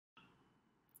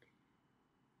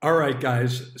All right,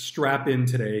 guys, strap in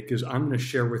today because I'm going to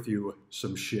share with you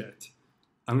some shit.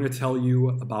 I'm going to tell you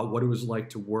about what it was like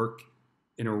to work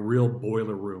in a real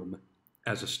boiler room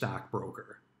as a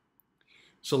stockbroker.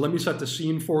 So let me set the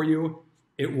scene for you.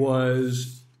 It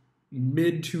was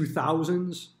mid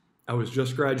 2000s. I was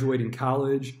just graduating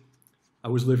college. I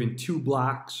was living 2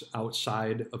 blocks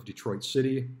outside of Detroit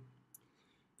City.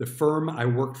 The firm I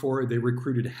worked for, they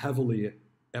recruited heavily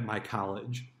at my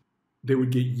college. They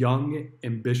would get young,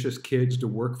 ambitious kids to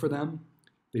work for them.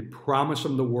 They'd promise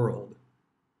them the world.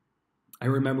 I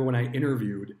remember when I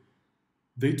interviewed,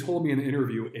 they told me in the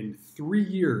interview, in 3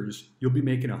 years, you'll be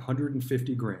making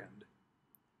 150 grand.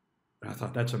 And I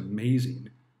thought, that's amazing.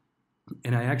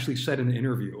 And I actually said in the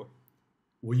interview,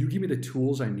 will you give me the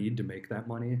tools I need to make that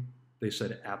money? They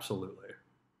said, absolutely.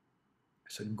 I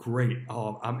said, great.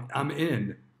 Oh, I'm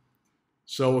in.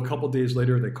 So a couple days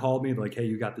later, they called me like, hey,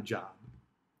 you got the job.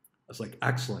 I was like,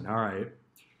 excellent, all right.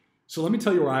 So let me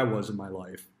tell you where I was in my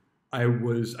life. I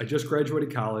just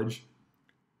graduated college,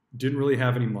 didn't really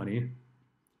have any money.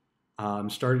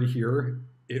 Started here.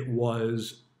 It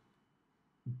was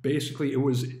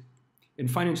in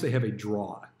finance, they have a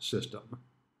draw system.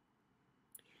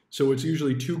 So it's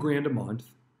usually 2 grand a month,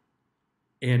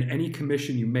 and any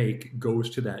commission you make goes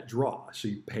to that draw. So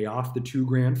you pay off the 2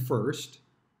 grand first,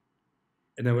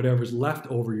 and then whatever's left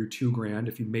over your 2 grand,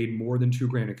 if you made more than 2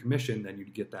 grand in commission, then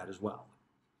you'd get that as well.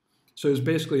 So it was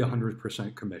basically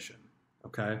 100% commission,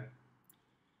 okay?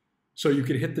 So you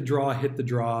could hit the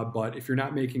draw, but if you're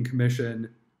not making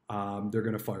commission, they're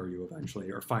gonna fire you eventually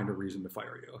or find a reason to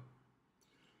fire you.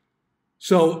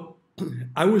 So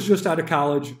I was just out of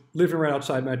college, living right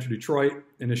outside Metro Detroit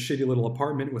in a shitty little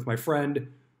apartment with my friend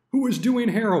who was doing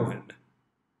heroin.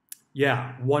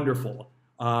 Yeah, wonderful.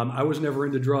 I was never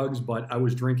into drugs, but I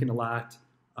was drinking a lot.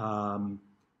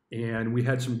 And we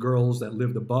had some girls that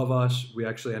lived above us. We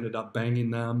actually ended up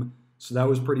banging them. So that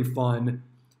was pretty fun.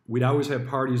 We'd always have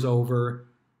parties over,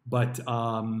 but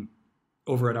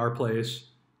over at our place.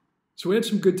 So we had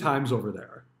some good times over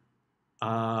there.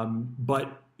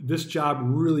 But this job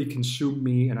really consumed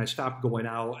me, and I stopped going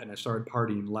out and I started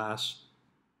partying less.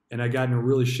 And I got in a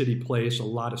really shitty place, a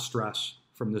lot of stress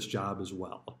from this job as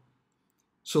well.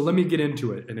 So let me get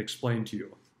into it and explain to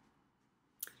you.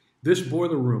 This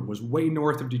boiler room was way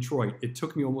north of Detroit. It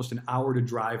took me almost an hour to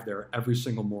drive there every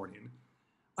single morning.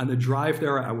 On the drive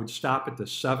there, I would stop at the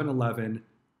 7-Eleven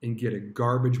and get a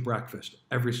garbage breakfast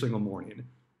every single morning.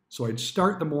 So I'd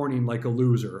start the morning like a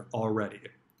loser already.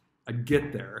 I'd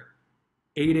get there,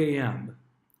 8 a.m.,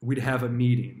 we'd have a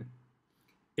meeting.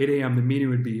 8 a.m., the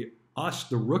meeting would be us,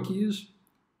 the rookies,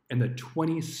 and the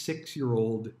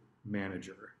 26-year-old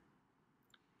manager.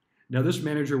 Now, this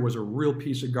manager was a real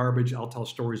piece of garbage. I'll tell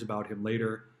stories about him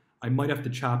later. I might have to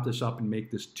chop this up and make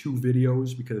this 2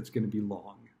 videos because it's going to be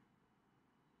long.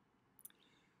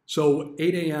 So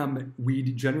 8 a.m.,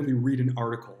 we'd generally read an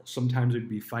article. Sometimes it'd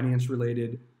be finance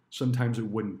related. Sometimes it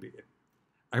wouldn't be.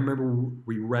 I remember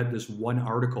we read this one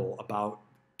article about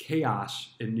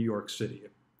chaos in New York City.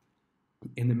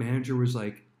 And the manager was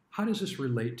like, how does this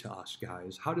relate to us,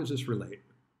 guys? How does this relate?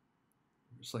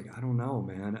 It's like, I don't know,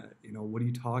 man. What are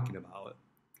you talking about?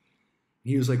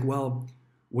 And he was like, well,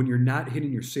 when you're not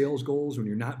hitting your sales goals, when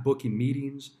you're not booking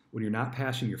meetings, when you're not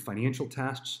passing your financial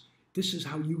tests, this is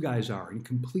how you guys are, in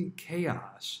complete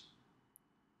chaos.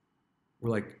 We're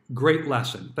like, great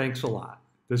lesson. Thanks a lot.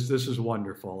 This is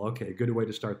wonderful. Okay, good way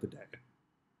to start the day.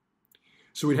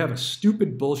 So we'd have a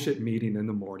stupid bullshit meeting in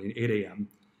the morning, 8 a.m.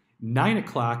 9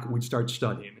 o'clock, we'd start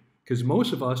studying because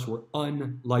most of us were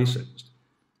unlicensed.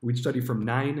 We'd study from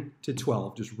 9 to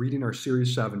 12, just reading our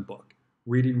Series 7 book.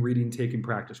 Reading, taking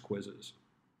practice quizzes.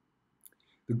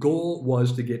 The goal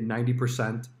was to get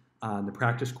 90% on the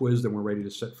practice quiz, then we're ready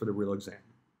to sit for the real exam.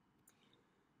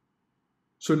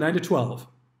 So 9 to 12.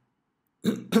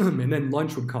 And then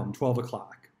lunch would come, 12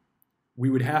 o'clock.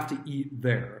 We would have to eat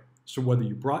there. So whether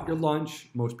you brought your lunch,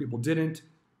 most people didn't,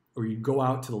 or you go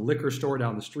out to the liquor store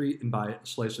down the street and buy a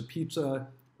slice of pizza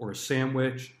or a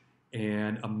sandwich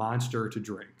and a Monster to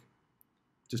drink.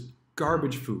 Just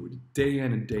garbage food, day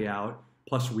in and day out.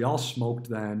 Plus, we all smoked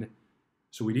then.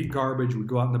 So we'd eat garbage, we'd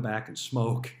go out in the back and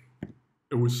smoke.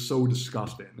 It was so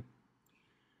disgusting.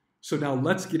 So now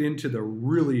let's get into the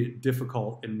really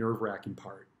difficult and nerve-wracking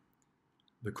part,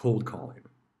 the cold calling.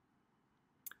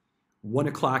 1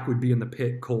 o'clock would be in the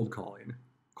pit cold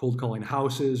calling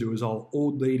houses. It was all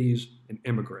old ladies and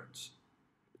immigrants.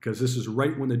 Because this is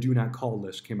right when the do not call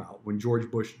list came out, when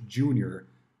George Bush Jr.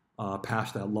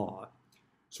 Passed that law.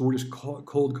 So we're just cold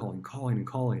calling and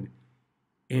calling.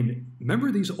 And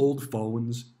remember these old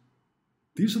phones?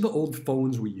 These are the old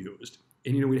phones we used.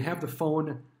 And we'd have the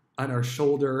phone on our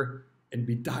shoulder and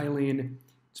be dialing.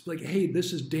 It's like, hey,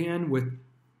 this is Dan with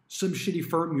some shitty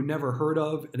firm you never heard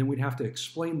of. And then we'd have to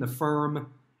explain the firm. And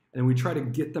then we try to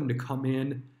get them to come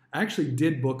in. I actually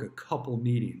did book a couple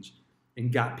meetings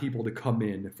and got people to come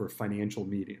in for financial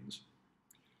meetings.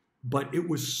 But it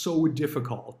was so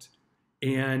difficult.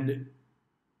 And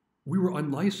we were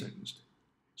unlicensed.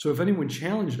 So if anyone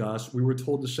challenged us, we were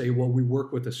told to say, well, we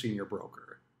work with a senior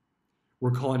broker.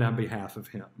 We're calling on behalf of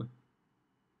him.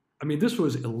 I mean, this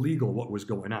was illegal what was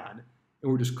going on.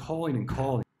 And we're just calling and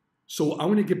calling. So I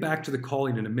want to get back to the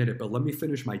calling in a minute, but let me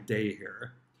finish my day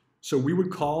here. So we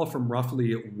would call from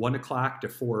roughly 1 o'clock to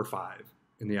 4 or 5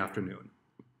 in the afternoon.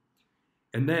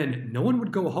 And then no one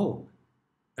would go home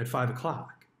at 5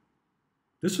 o'clock.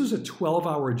 This was a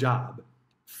 12-hour job,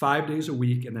 5 days a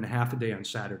week, and then half a day on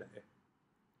Saturday.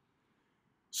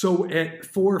 So at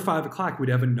 4 or 5 o'clock, we'd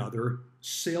have another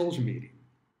sales meeting.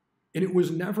 And it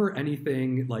was never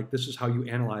anything like this is how you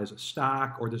analyze a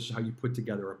stock or this is how you put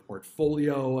together a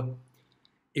portfolio.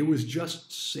 It was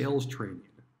just sales training.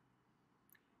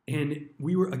 And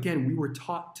we were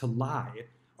taught to lie.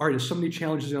 All right, if somebody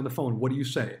challenges you on the phone, what do you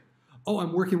say? Oh,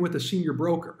 I'm working with a senior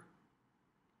broker.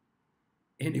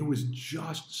 And it was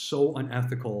just so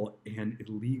unethical and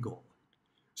illegal.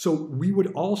 So we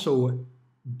would also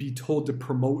be told to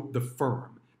promote the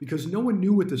firm because no one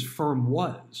knew what this firm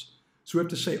was. So we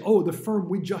have to say, oh, the firm,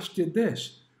 we just did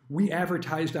this. We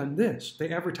advertised on this. They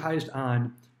advertised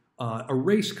on a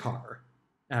race car,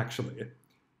 actually,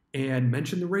 and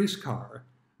mentioned the race car,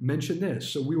 mentioned this.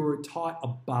 So we were taught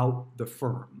about the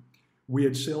firm. We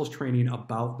had sales training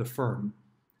about the firm,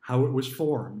 how it was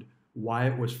formed, why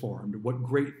it was formed, what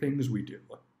great things we do.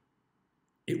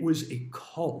 It was a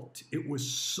cult. It was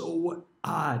so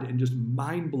odd and just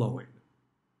mind-blowing.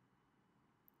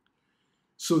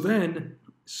 So then,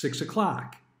 6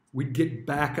 o'clock, we'd get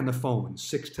back on the phone,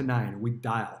 6 to 9, and we'd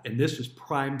dial. And this is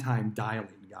prime time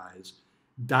dialing, guys.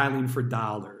 Dialing for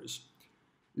dollars.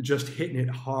 Just hitting it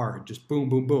hard, just boom,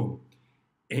 boom, boom.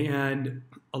 And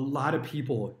a lot of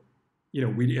people,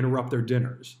 we'd interrupt their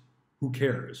dinners. Who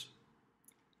cares?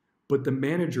 But the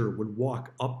manager would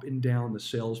walk up and down the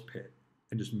sales pit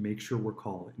and just make sure we're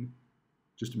calling.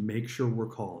 Just make sure we're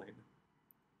calling.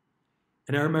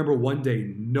 And I remember one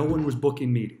day, no one was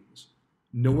booking meetings.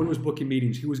 No one was booking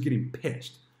meetings. He was getting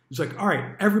pissed. He's like, all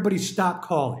right, everybody stop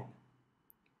calling.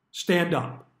 Stand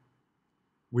up.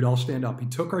 We'd all stand up. He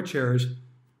took our chairs,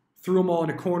 threw them all in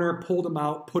a corner, pulled them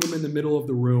out, put them in the middle of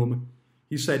the room.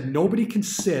 He said, nobody can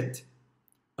sit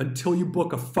until you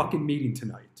book a fucking meeting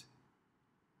tonight.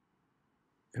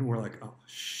 And we're like, oh,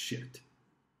 shit.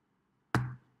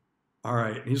 All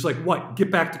right. And he's like, what?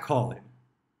 Get back to calling.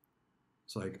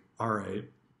 It's like, all right.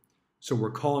 So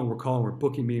we're calling, we're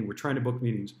booking meetings, we're trying to book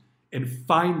meetings. And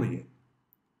finally,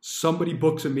 somebody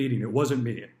books a meeting. It wasn't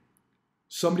me.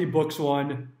 Somebody books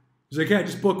one. He's like, yeah,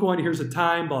 just book one. Here's the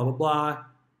time, blah, blah, blah.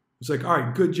 It's like, all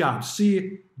right, good job.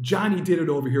 See, Johnny did it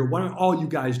over here. Why don't all you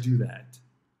guys do that?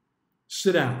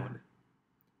 Sit down.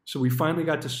 So we finally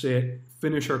got to sit,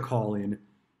 finish our calling.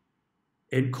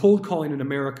 And cold calling in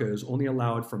America is only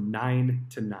allowed from 9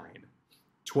 to 9,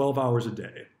 12 hours a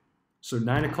day. So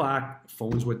 9 o'clock,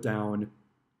 phones went down.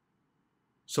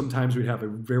 Sometimes we'd have a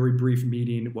very brief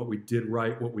meeting, what we did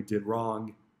right, what we did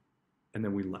wrong, and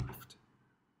then we left.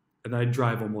 And I'd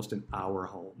drive almost an hour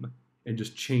home and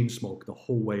just chain smoke the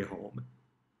whole way home.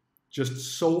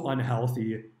 Just so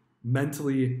unhealthy,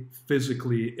 mentally,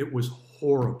 physically, it was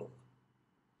horrible.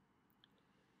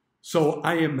 So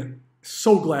I am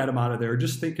so glad I'm out of there.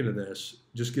 Just thinking of this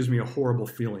just gives me a horrible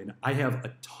feeling. I have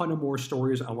a ton of more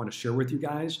stories I want to share with you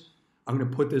guys. I'm going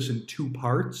to put this in 2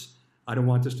 parts. I don't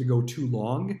want this to go too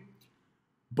long.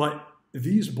 But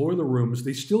these boiler rooms,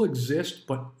 they still exist,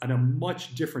 but in a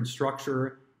much different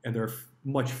structure, and there are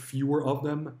much fewer of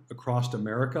them across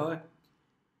America.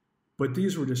 But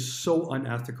these were just so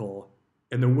unethical,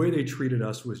 and the way they treated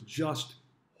us was just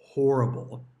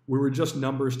horrible. We were just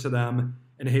numbers to them,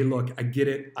 and hey, look, I get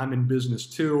it. I'm in business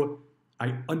too.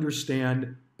 I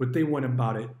understand, but they went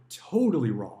about it totally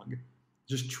wrong.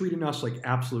 Just treating us like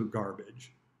absolute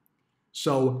garbage.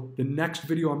 So the next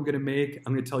video I'm going to make,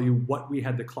 I'm going to tell you what we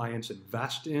had the clients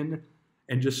invest in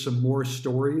and just some more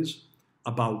stories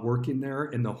about working there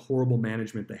and the horrible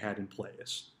management they had in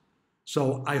place.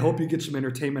 So I hope you get some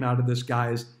entertainment out of this,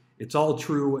 guys. It's all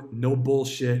true, no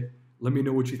bullshit. Let me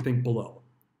know what you think below.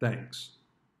 Thanks.